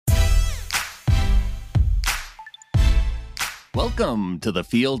Welcome to the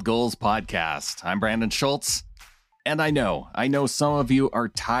Field Gulls Podcast. I'm Brandon Schultz, and I know some of you are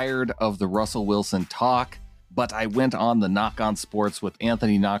tired of the Russell Wilson talk, but I went on the Knock on Sports with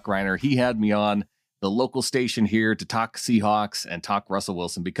Anthony Knockreiner. He had me on the local station here to talk Seahawks and talk Russell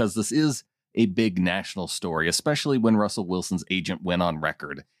Wilson because this is a big national story, especially when Russell Wilson's agent went on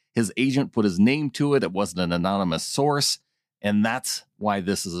record. His agent put his name to it. It wasn't an anonymous source, and that's why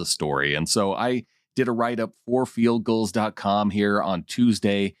this is a story. And so I did a write-up for fieldgulls.com here on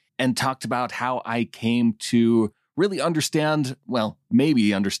Tuesday and talked about how I came to really understand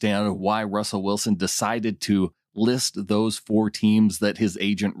why Russell Wilson decided to list those 4 teams that his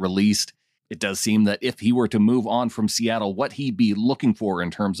agent released. It does seem that if he were to move on from Seattle, what he'd be looking for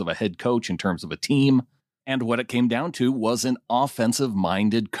in terms of a head coach, in terms of a team. And what it came down to was an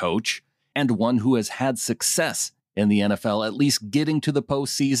offensive-minded coach and one who has had success in the NFL, at least getting to the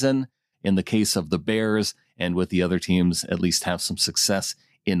postseason. In the case of the Bears, and with the other teams, at least have some success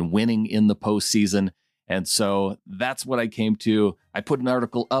in winning in the postseason. And so that's what I came to. I put an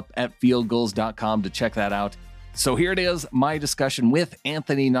article up at fieldgulls.com to check that out. So here it is, my discussion with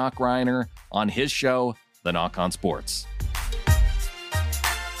Anthony Knockreiner on his show, The Knock on Sports.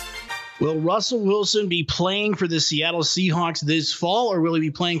 Will Russell Wilson be playing for the Seattle Seahawks this fall, or will he be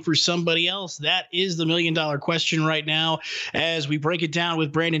playing for somebody else? That is the million-dollar question right now as we break it down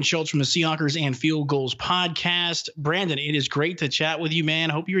with Brandon Schultz from the Seahawkers and Field Gulls podcast. Brandon, it is great to chat with you, man.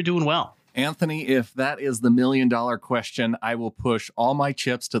 Hope you're doing well. Anthony, if that is the million-dollar question, I will push all my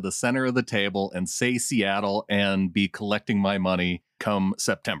chips to the center of the table and say Seattle and be collecting my money come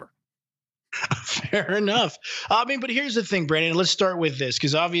September. Fair enough. But here's the thing, Brandon. Let's start with this,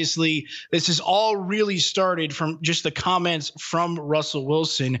 because obviously this has all really started from just the comments from Russell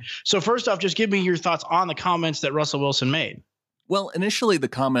Wilson. So first off, just give me your thoughts on the comments that Russell Wilson made. Well, initially the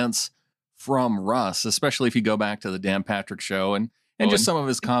comments from Russ, especially if you go back to the Dan Patrick show and just some of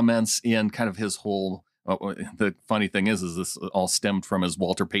his comments in kind of his whole, the funny thing is this all stemmed from his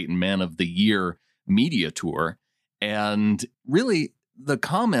Walter Payton Man of the Year media tour. And really the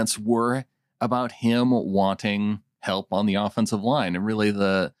comments were about him wanting help on the offensive line. And really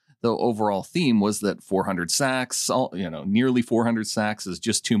the overall theme was that 400 sacks, nearly 400 sacks is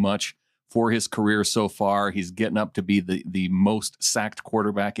just too much for his career so far. He's getting up to be the most sacked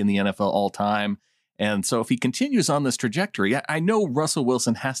quarterback in the NFL all time. And so if he continues on this trajectory, I know Russell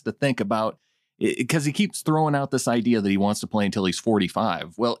Wilson has to think about, because he keeps throwing out this idea that he wants to play until he's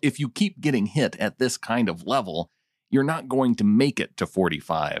 45. Well, if you keep getting hit at this kind of level, you're not going to make it to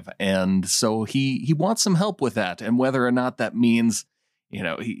 45. And so he wants some help with that. And whether or not that means,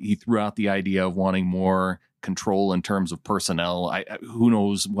 he threw out the idea of wanting more control in terms of personnel. Who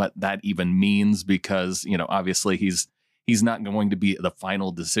knows what that even means, because, obviously he's not going to be the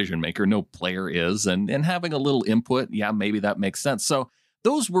final decision maker. No player is. And having a little input, yeah, maybe that makes sense. So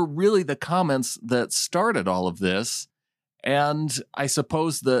those were really the comments that started all of this. And I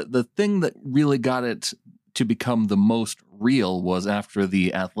suppose the thing that really got it to become the most real was after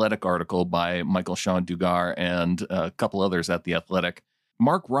the Athletic article by Michael-Shawn Dugar and a couple others at the Athletic.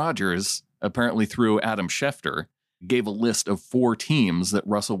 Mark Rogers, apparently through Adam Schefter, gave a list of 4 teams that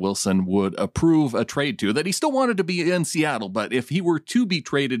Russell Wilson would approve a trade to, that he still wanted to be in Seattle, but if he were to be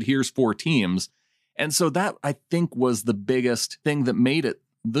traded, here's 4 teams. And so that, I think, was the biggest thing that made it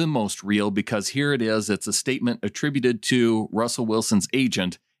the most real, because here it is. It's a statement attributed to Russell Wilson's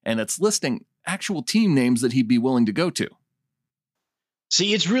agent, and it's listing actual team names that he'd be willing to go to.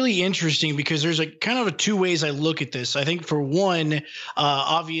 See, it's really interesting because there's kind of 2 ways I look at this. I think for one,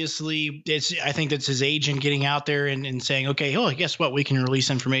 obviously, I think that's his agent getting out there and saying, okay, guess what? We can release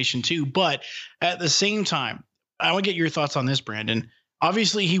information too. But at the same time, I want to get your thoughts on this, Brandon.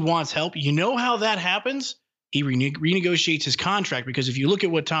 Obviously, he wants help. You know how that happens? He renegotiates his contract, because if you look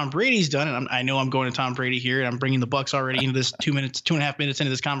at what Tom Brady's done, and I know I'm going to Tom Brady here, and I'm bringing the Bucs already into this 2.5 minutes into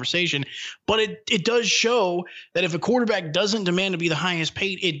this conversation, but it does show that if a quarterback doesn't demand to be the highest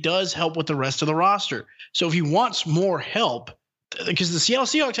paid, it does help with the rest of the roster. So if he wants more help, because the Seattle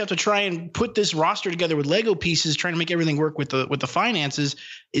Seahawks have to try and put this roster together with Lego pieces, trying to make everything work with the finances,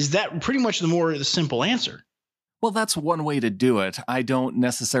 is that pretty much the simple answer? Well, that's one way to do it. I don't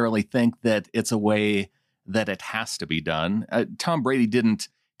necessarily think that it's a way that it has to be done. Tom Brady didn't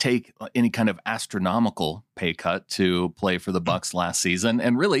take any kind of astronomical pay cut to play for the Bucs last season.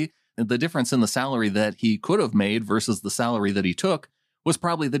 And really, the difference in the salary that he could have made versus the salary that he took was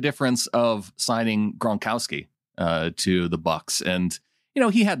probably the difference of signing Gronkowski to the Bucs. And,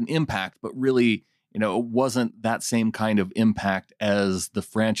 he had an impact, but really, it wasn't that same kind of impact as the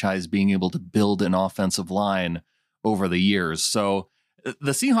franchise being able to build an offensive line over the years. So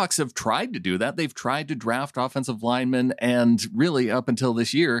The Seahawks have tried to do that. They've tried to draft offensive linemen, and really up until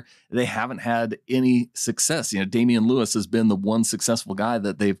this year, they haven't had any success. Damian Lewis has been the one successful guy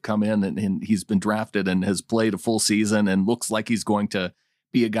that they've come in and he's been drafted and has played a full season and looks like he's going to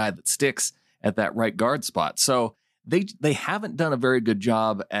be a guy that sticks at that right guard spot. So they haven't done a very good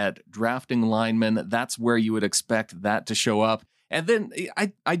job at drafting linemen. That's where you would expect that to show up. And then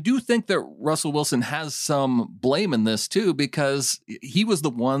I do think that Russell Wilson has some blame in this too, because he was the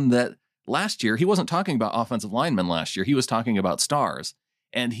one that last year, he wasn't talking about offensive linemen last year. He was talking about stars,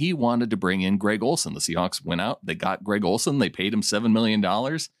 and he wanted to bring in Greg Olsen. The Seahawks went out, they got Greg Olsen. They paid him $7 million.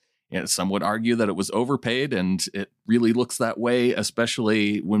 And some would argue that it was overpaid, and it really looks that way,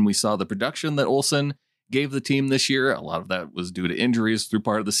 especially when we saw the production that Olsen gave the team this year. A lot of that was due to injuries through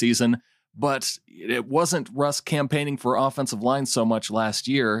part of the season. But it wasn't Russ campaigning for offensive line so much last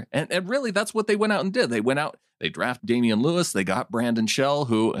year. And really, that's what they went out and did. They went out, they drafted Damian Lewis. They got Brandon Shell,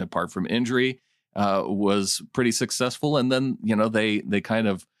 who, apart from injury, was pretty successful. And then, they kind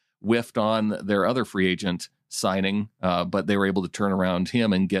of whiffed on their other free agent signing, but they were able to turn around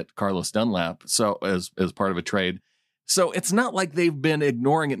him and get Carlos Dunlap so as part of a trade. So it's not like they've been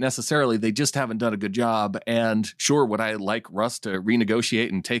ignoring it necessarily. They just haven't done a good job. And sure, would I like Russ to renegotiate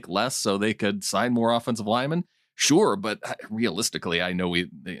and take less so they could sign more offensive linemen? Sure, but realistically, I know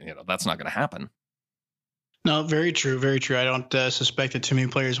that's not going to happen. No, very true. Very true. I don't suspect that too many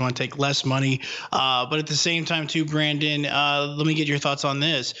players want to take less money. But at the same time, too, Brandon, let me get your thoughts on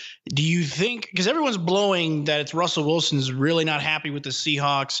this. Do you think, because everyone's blowing that it's Russell Wilson's really not happy with the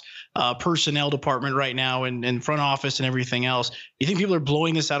Seahawks personnel department right now and front office and everything else. Do you think people are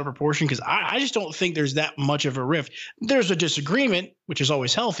blowing this out of proportion? Because I just don't think there's that much of a rift. There's a disagreement, which is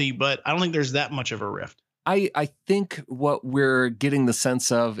always healthy, but I don't think there's that much of a rift. I think what we're getting the sense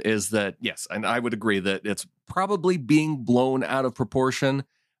of is that, yes, and I would agree that it's probably being blown out of proportion,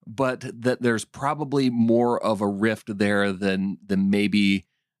 but that there's probably more of a rift there than maybe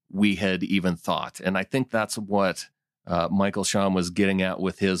we had even thought. And I think that's what Michael Sham was getting at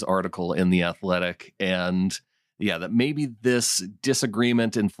with his article in The Athletic. And yeah, that maybe this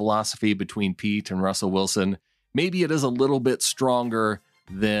disagreement in philosophy between Pete and Russell Wilson, maybe it is a little bit stronger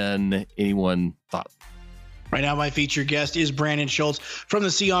than anyone thought. Right now, my featured guest is Brandon Schultz from the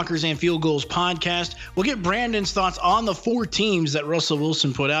Seahawkers and Field Goals podcast. We'll get Brandon's thoughts on the 4 teams that Russell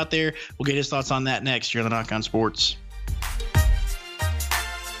Wilson put out there. We'll get his thoughts on that next here on the Knock On Sports.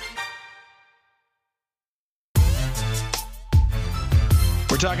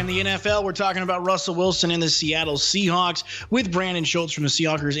 We're talking the NFL. We're talking about Russell Wilson and the Seattle Seahawks with Brandon Schultz from the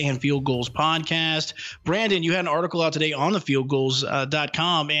Seahawkers and Field Goals podcast. Brandon, you had an article out today on the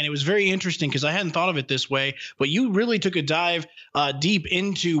fieldgoals.com, and it was very interesting because I hadn't thought of it this way, but you really took a dive deep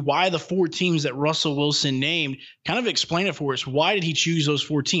into why the 4 teams that Russell Wilson named. Kind of explain it for us. Why did he choose those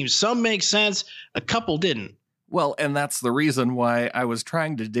 4 teams? Some make sense, a couple didn't. Well, and that's the reason why I was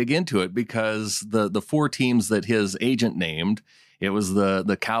trying to dig into it, because the 4 teams that his agent named, it was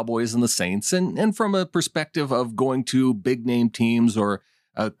the Cowboys and the Saints. And from a perspective of going to big name teams or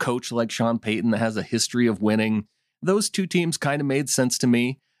a coach like Sean Payton that has a history of winning, those 2 teams kind of made sense to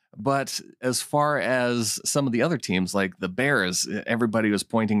me. But as far as some of the other teams like the Bears, everybody was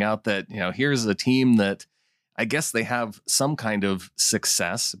pointing out that, here's a team that I guess they have some kind of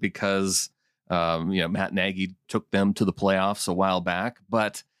success because, Matt Nagy took them to the playoffs a while back.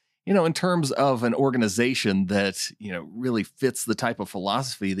 But in terms of an organization that, really fits the type of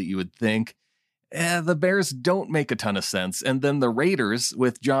philosophy that you would think, the Bears don't make a ton of sense. And then the Raiders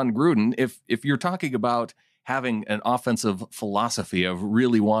with John Gruden, if you're talking about having an offensive philosophy of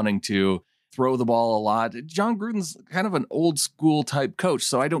really wanting to throw the ball a lot, John Gruden's kind of an old school type coach.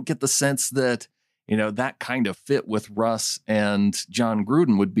 So I don't get the sense that, that kind of fit with Russ and John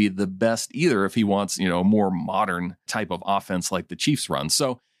Gruden would be the best either if he wants, a more modern type of offense like the Chiefs run.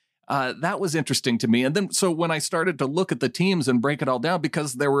 So that was interesting to me. And then, so when I started to look at the teams and break it all down,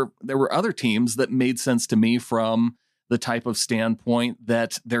 because there were other teams that made sense to me from the type of standpoint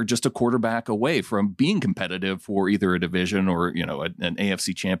that they're just a quarterback away from being competitive for either a division or, an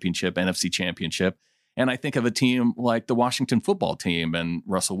AFC championship, NFC championship. And I think of a team like the Washington football team, and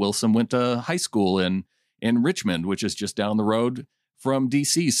Russell Wilson went to high school in Richmond, which is just down the road from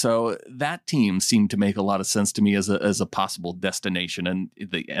DC. So that team seemed to make a lot of sense to me as a possible destination. And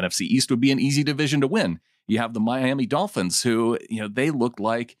the NFC East would be an easy division to win. You have the Miami Dolphins, who, they looked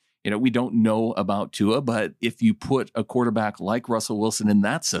like, we don't know about Tua, but if you put a quarterback like Russell Wilson in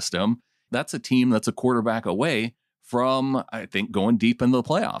that system, that's a team that's a quarterback away from, I think, going deep in the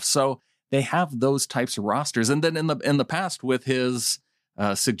playoffs. So they have those types of rosters. And then in the past with his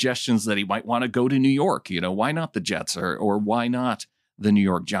suggestions that he might want to go to New York, why not the Jets or why not the New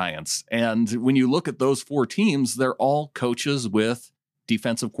York Giants. And when you look at those 4 teams, they're all coaches with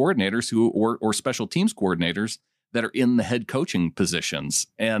defensive coordinators or special teams coordinators that are in the head coaching positions.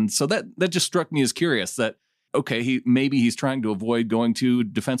 And so that just struck me as curious that, okay, maybe he's trying to avoid going to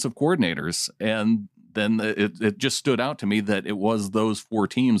defensive coordinators. And then it just stood out to me that it was those 4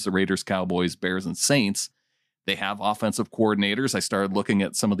 teams, the Raiders, Cowboys, Bears, and Saints. They have offensive coordinators. I started looking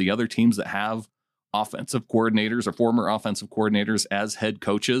at some of the other teams that have offensive coordinators or former offensive coordinators as head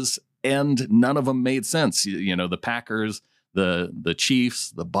coaches, and none of them made sense. You know, the Packers, the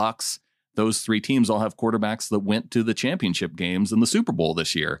Chiefs, the Bucks, those 3 teams all have quarterbacks that went to the championship games and the Super Bowl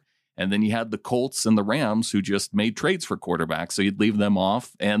this year. And then you had the Colts and the Rams who just made trades for quarterbacks, so you'd leave them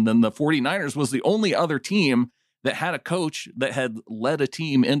off. And then the 49ers was the only other team that had a coach that had led a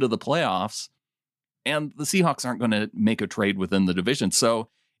team into the playoffs. And the Seahawks aren't going to make a trade within the division. So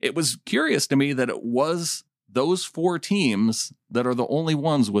it was curious to me that it was those 4 teams that are the only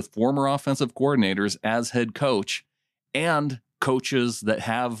ones with former offensive coordinators as head coach and coaches that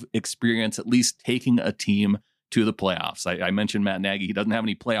have experience at least taking a team to the playoffs. I mentioned Matt Nagy. He doesn't have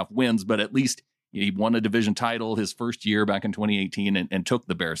any playoff wins, but at least he won a division title his first year back in 2018 and took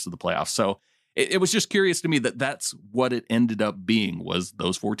the Bears to the playoffs. So it was just curious to me that that's what it ended up being, was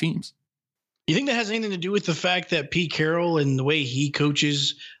those 4 teams. You think that has anything to do with the fact that Pete Carroll and the way he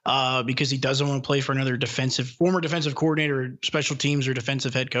coaches, because he doesn't want to play for another former defensive coordinator, or special teams, or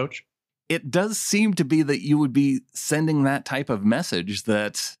defensive head coach? It does seem to be that you would be sending that type of message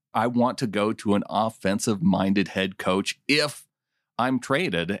that I want to go to an offensive-minded head coach if I'm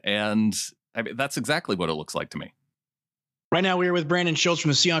traded. And I mean, that's exactly what it looks like to me. Right now, we are with Brandon Schultz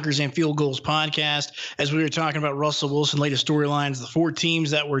from the Seahawkers and Field Goals podcast, as we were talking about Russell Wilson, latest storylines, the 4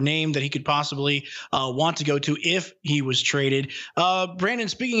 teams that were named that he could possibly want to go to if he was traded. Brandon,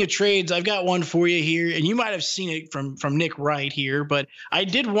 speaking of trades, I've got one for you here, and you might have seen it from Nick Wright here, but I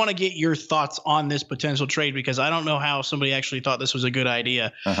did want to get your thoughts on this potential trade because I don't know how somebody actually thought this was a good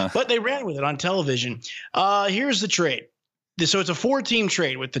idea, but they ran with it on television. Here's the trade. So it's a 4-team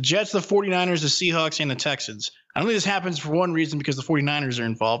trade with the Jets, the 49ers, the Seahawks, and the Texans. I don't think this happens for one reason, because the 49ers are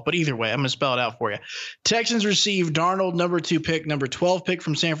involved, but either way, I'm going to spell it out for you. Texans receive Darnold, number 2 pick, number 12 pick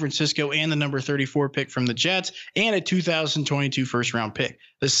from San Francisco, and the number 34 pick from the Jets, and a 2022 first-round pick.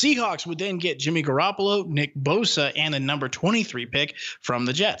 The Seahawks would then get Jimmy Garoppolo, Nick Bosa, and the number 23 pick from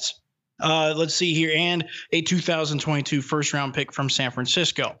the Jets. Let's see here, and a 2022 first-round pick from San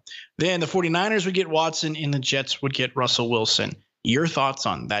Francisco. Then the 49ers would get Watson, and the Jets would get Russell Wilson. Your thoughts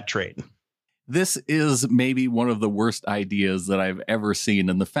on that trade? This is maybe one of the worst ideas that I've ever seen.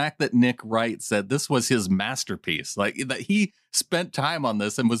 And the fact that Nick Wright said this was his masterpiece, like that he spent time on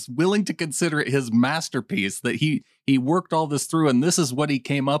this and was willing to consider it his masterpiece, that he worked all this through, and this is what he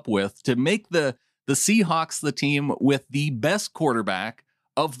came up with to make the Seahawks the team with the best quarterback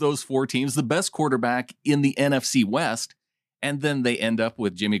of those 4 teams, the best quarterback in the NFC West. And then they end up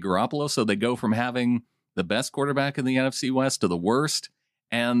with Jimmy Garoppolo. So they go from having the best quarterback in the NFC West to the worst.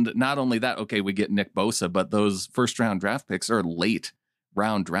 And not only that, okay, we get Nick Bosa, but those first-round draft picks are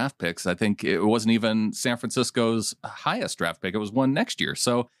late-round draft picks. I think it wasn't even San Francisco's highest draft pick. It was one next year.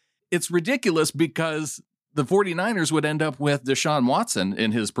 So it's ridiculous because the 49ers would end up with Deshaun Watson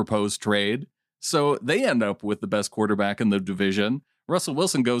in his proposed trade. So they end up with the best quarterback in the division. Russell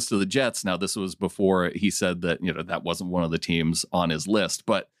Wilson goes to the Jets. Now, this was before he said that, that wasn't one of the teams on his list.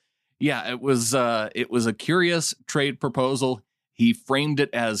 But yeah, it was a curious trade proposal. He framed it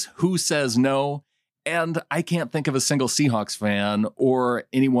as who says no. And I can't think of a single Seahawks fan or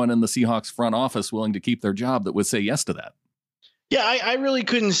anyone in the Seahawks front office willing to keep their job that would say yes to that. Yeah, I really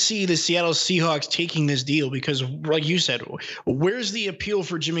couldn't see the Seattle Seahawks taking this deal because, like you said, where's the appeal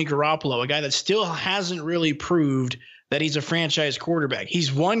for Jimmy Garoppolo, a guy that still hasn't really proved that he's a franchise quarterback?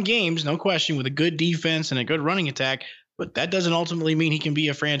 He's won games, no question, with a good defense and a good running attack, but that doesn't ultimately mean he can be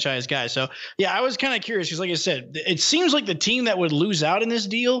a franchise guy. So, yeah, I was kind of curious because, like I said, it seems like the team that would lose out in this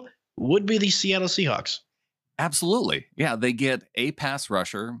deal would be the Seattle Seahawks. Absolutely. Yeah, they get a pass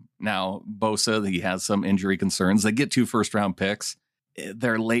rusher. Now, Bosa, he has some injury concerns. They get 2 first-round picks.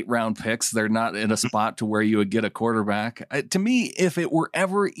 They're late-round picks. They're not in a spot to where you would get a quarterback. To me, if it were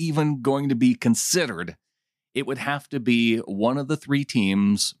ever even going to be considered, it would have to be one of the 3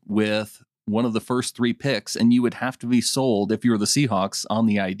 teams with one of the first 3 picks, and you would have to be sold, if you're the Seahawks, on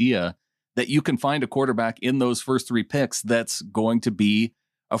the idea that you can find a quarterback in those first 3 picks that's going to be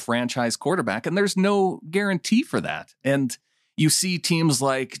a franchise quarterback, and there's no guarantee for that. And you see teams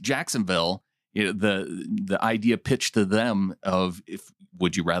like Jacksonville, the idea pitched to them of,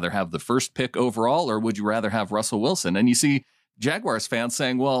 would you rather have the first pick overall or would you rather have Russell Wilson? And you see Jaguars fans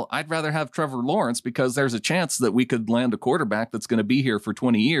saying, well, I'd rather have Trevor Lawrence because there's a chance that we could land a quarterback that's going to be here for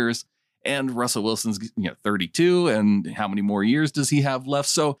 20 years. And Russell Wilson's 32, and how many more years does he have left?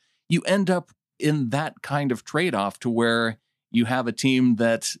 So you end up in that kind of trade-off to where you have a team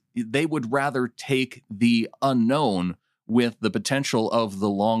that they would rather take the unknown with the potential of the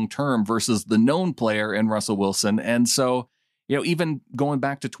long term versus the known player in Russell Wilson. And so, even going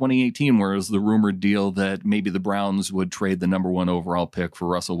back to 2018, where it was the rumored deal that maybe the Browns would trade the number 1 overall pick for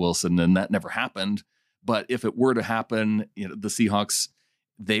Russell Wilson, and that never happened. But if it were to happen, the Seahawks,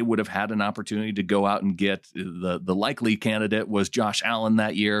 they would have had an opportunity to go out and get the likely candidate was Josh Allen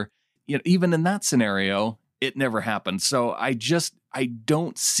that year. Even in that scenario, it never happened. So I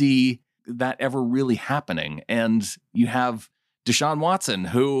don't see that ever really happening. And you have Deshaun Watson,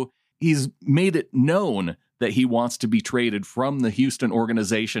 who he's made it known that he wants to be traded from the Houston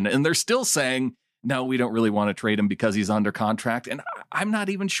organization. And they're still saying, no, we don't really want to trade him because he's under contract. And I'm not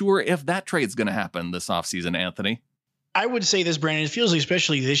even sure if that trade's going to happen this offseason, Anthony. I would say this, Brandon, it feels like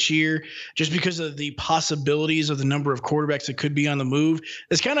especially this year, just because of the possibilities of the number of quarterbacks that could be on the move,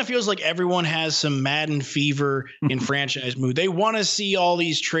 this kind of feels like everyone has some Madden fever in franchise mood. They want to see all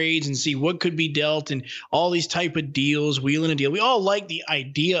these trades and see what could be dealt and all these type of deals, wheeling a deal. We all like the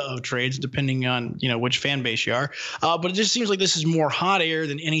idea of trades, depending on, which fan base you are. But it just seems like this is more hot air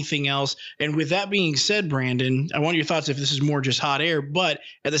than anything else. And with that being said, Brandon, I want your thoughts if this is more just hot air, but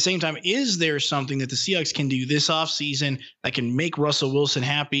at the same time, is there something that the Seahawks can do this offseason that can make Russell Wilson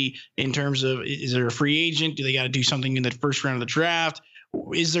happy in terms of, is there a free agent? Do they got to do something in the first round of the draft?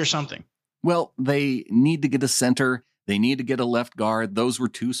 Is there something? Well, they need to get a center. They need to get a left guard. Those were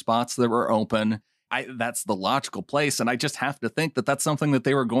 2 spots that were open. That's the logical place. And I just have to think that that's something that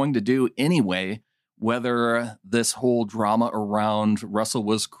they were going to do anyway, whether this whole drama around Russell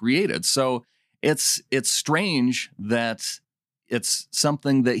was created. So it's strange that it's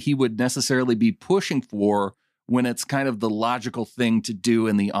something that he would necessarily be pushing for when it's kind of the logical thing to do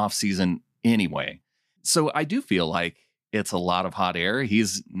in the offseason anyway. So I do feel like it's a lot of hot air.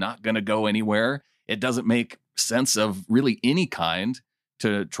 He's not going to go anywhere. It doesn't make sense of really any kind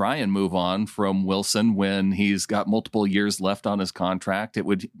to try and move on from Wilson when he's got multiple years left on his contract. It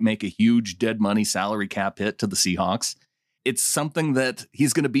would make a huge dead money salary cap hit to the Seahawks. It's something that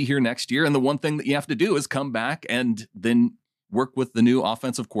he's going to be here next year. And the one thing that you have to do is come back and then work with the new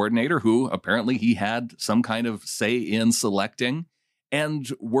offensive coordinator, who apparently he had some kind of say in selecting,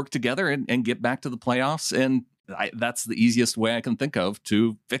 and work together and get back to the playoffs. And that's the easiest way I can think of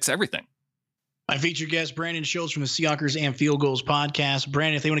to fix everything. My featured guest, Brandon Schultz from the Seahawkers and Field Goals podcast.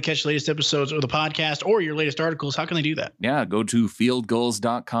 Brandon, if they want to catch the latest episodes of the podcast or your latest articles, how can they do that? Yeah, go to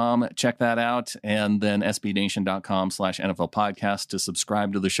fieldgoals.com, check that out, and then sbnation.com/NFL podcast to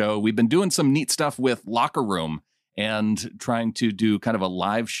subscribe to the show. We've been doing some neat stuff with Locker Room and trying to do kind of a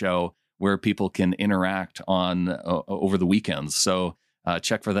live show where people can interact on over the weekends. So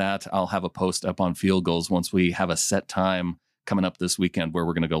check for that. I'll have a post up on Field Goals once we have a set time coming up this weekend where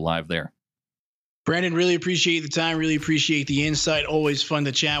we're going to go live there. Brandon, really appreciate the time. Really appreciate the insight. Always fun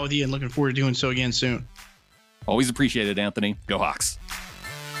to chat with you, and looking forward to doing so again soon. Always appreciate it, Anthony. Go Hawks.